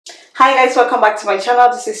Hi guys, welcome back to my channel.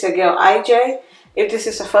 This is your girl IJ. If this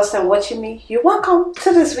is the first time watching me, you're welcome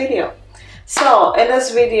to this video. So in this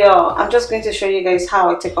video, I'm just going to show you guys how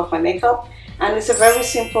I take off my makeup, and it's a very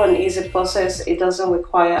simple and easy process. It doesn't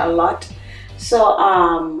require a lot. So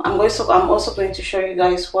I'm also going to show you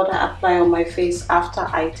guys what I apply on my face after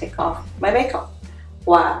I take off my makeup.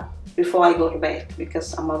 Before I go to bed,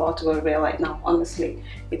 because I'm about to go to bed right now. Honestly,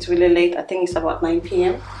 it's really late. I think it's about 9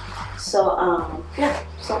 p.m. So yeah,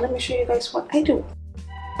 so let me show you guys what I do.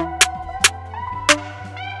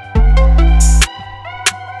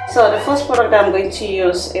 So the first product that I'm going to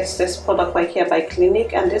use is this product right here by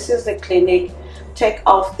CLINIQUE, and this is the CLINIQUE Take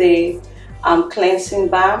Off the Cleansing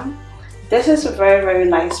Balm. This is a very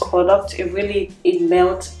nice product. It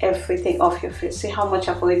melts everything off your face. See how much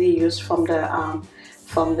I've already used from the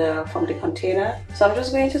container. So I'm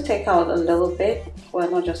just going to take out a little bit, well,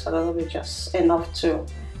 not just a little bit, just enough to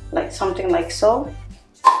like something like so,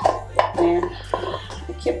 and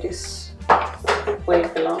I keep this where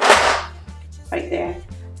it belongs, right there.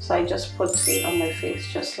 So I just put it on my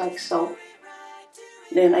face just like so.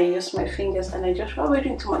 Then I use my fingers and I just rub it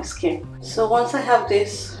into my skin. So once I have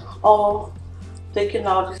this all taken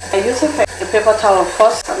out, I use a paper towel of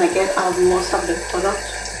course, and I get out most of the product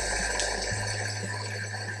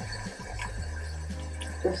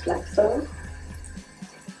just like so.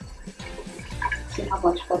 See how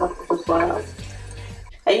much product was well.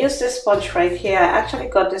 I use this sponge right here. I actually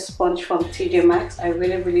got this sponge from TJ Maxx. I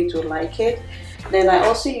really do like it. Then I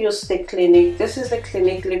also use the CLINIQUE. This is the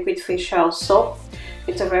CLINIQUE liquid facial soap.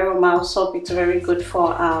 It's a very mild soap. It's very good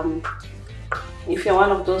for if you're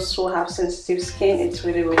one of those who have sensitive skin. It's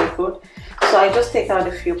really good. So I just take out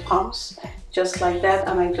a few pumps just like that,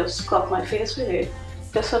 and I just scrub my face with it,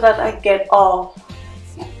 just so that I get all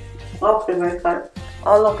of the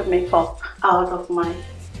makeup out of my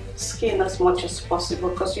skin as much as possible,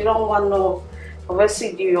 because you don't want no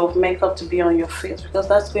residue of makeup to be on your face, because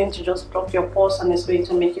that's going to just block your pores and it's going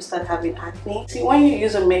to make you start having acne. See, when you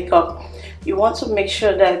use a makeup, you want to make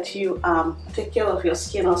sure that you take care of your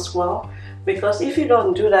skin as well, because if you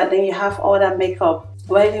don't do that, then you have all that makeup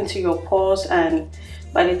right into your pores, and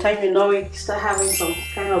by the time you know it, you start having some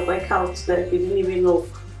kind of breakouts that you didn't even know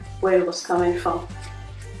where it was coming from.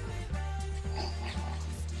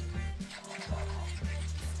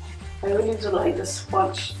 I really do like the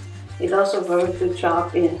sponge. It does a very good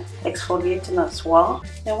job in exfoliating as well.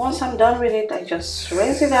 And once I'm done with it, I just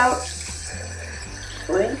rinse it out.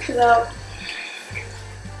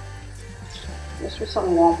 Just with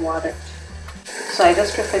some warm water. So I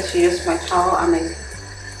just prefer to use my towel, and I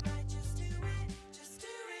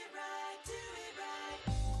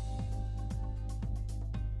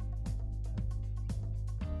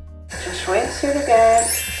just rinse it again.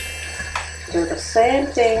 Do the same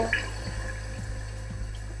thing.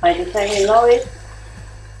 By the time you know it,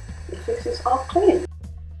 your face is all clean.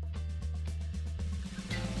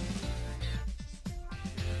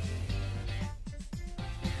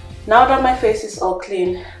 Now that my face is all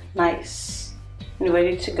clean, nice and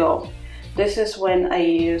ready to go, this is when I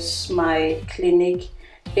use my CLINIQUE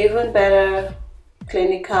Even Better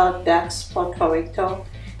Clinical Dark Spot Corrector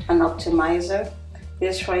and Optimizer.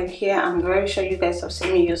 This right here, I'm very sure you guys have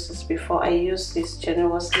seen me use this before. I use this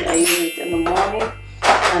generously. I use it in the morning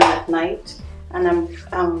and at night, and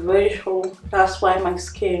I'm very sure that's why my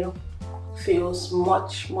skin feels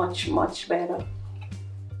much better.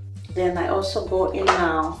 Then I also go in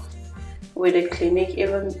now with the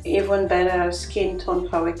CLINIQUE Even Better Skin Tone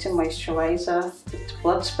Correcting Moisturizer with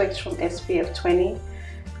broad spectrum SPF 20.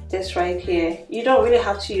 This right here, you don't really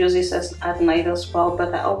have to use this at night as well,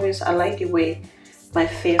 but I like the way my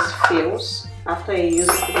face feels after I use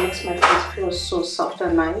it. It makes my face feel so soft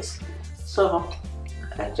and nice. So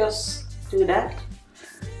I just do that,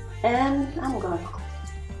 and I'm gone.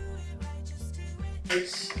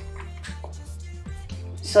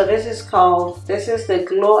 So this is the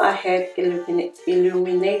Glow Ahead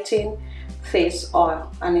Illuminating Face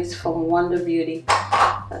Oil, and it's from Wonder Beauty.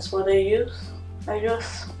 That's what I use. I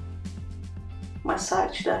just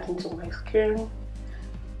massage that into my skin.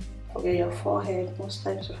 Forget your forehead. Most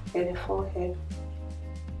times you forget your forehead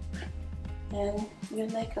and your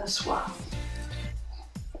neck as well.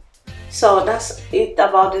 So that's it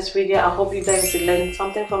about this video. I hope you guys learned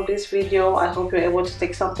something from this video. I hope you're able to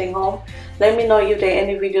take something home. Let me know if there are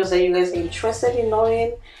any videos that you guys are interested in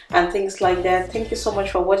knowing and things like that. Thank you so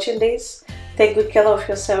much for watching this. Take good care of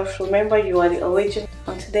yourself. Remember, you are the origin.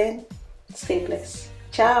 Until then, stay blessed.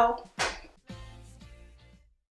 Ciao.